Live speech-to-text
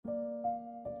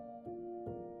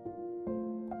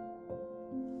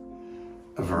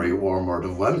A very warm word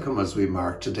of welcome as we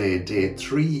mark today day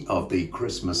 3 of the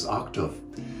Christmas Octave.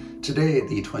 Today,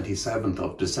 the 27th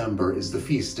of December, is the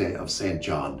feast day of St.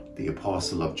 John, the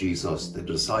apostle of Jesus, the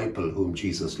disciple whom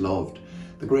Jesus loved,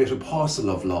 the great apostle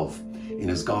of love in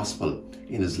his gospel,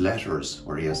 in his letters,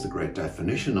 where he has the great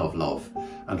definition of love,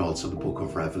 and also the book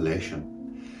of Revelation.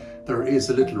 There is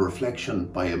a little reflection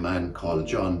by a man called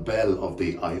John Bell of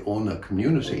the Iona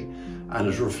community, and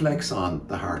it reflects on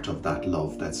the heart of that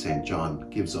love that St. John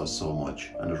gives us so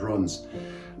much. And it runs,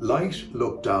 "Light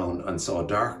looked down and saw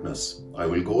darkness. I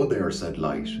will go there, said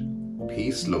light.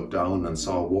 Peace looked down and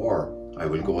saw war. I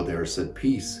will go there, said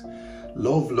peace.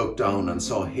 Love looked down and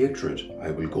saw hatred.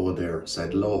 I will go there,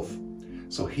 said love.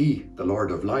 So he, the Lord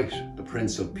of light, the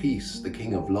Prince of peace, the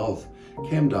King of love,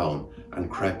 came down and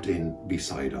crept in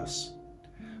beside us."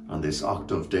 On this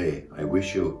octave day, I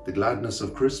wish you the gladness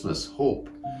of Christmas, hope.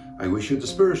 I wish you the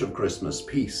spirit of Christmas,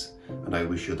 peace. And I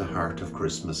wish you the heart of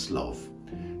Christmas, love.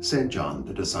 St. John,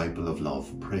 the disciple of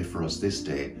love, pray for us this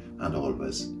day and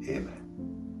always. Amen.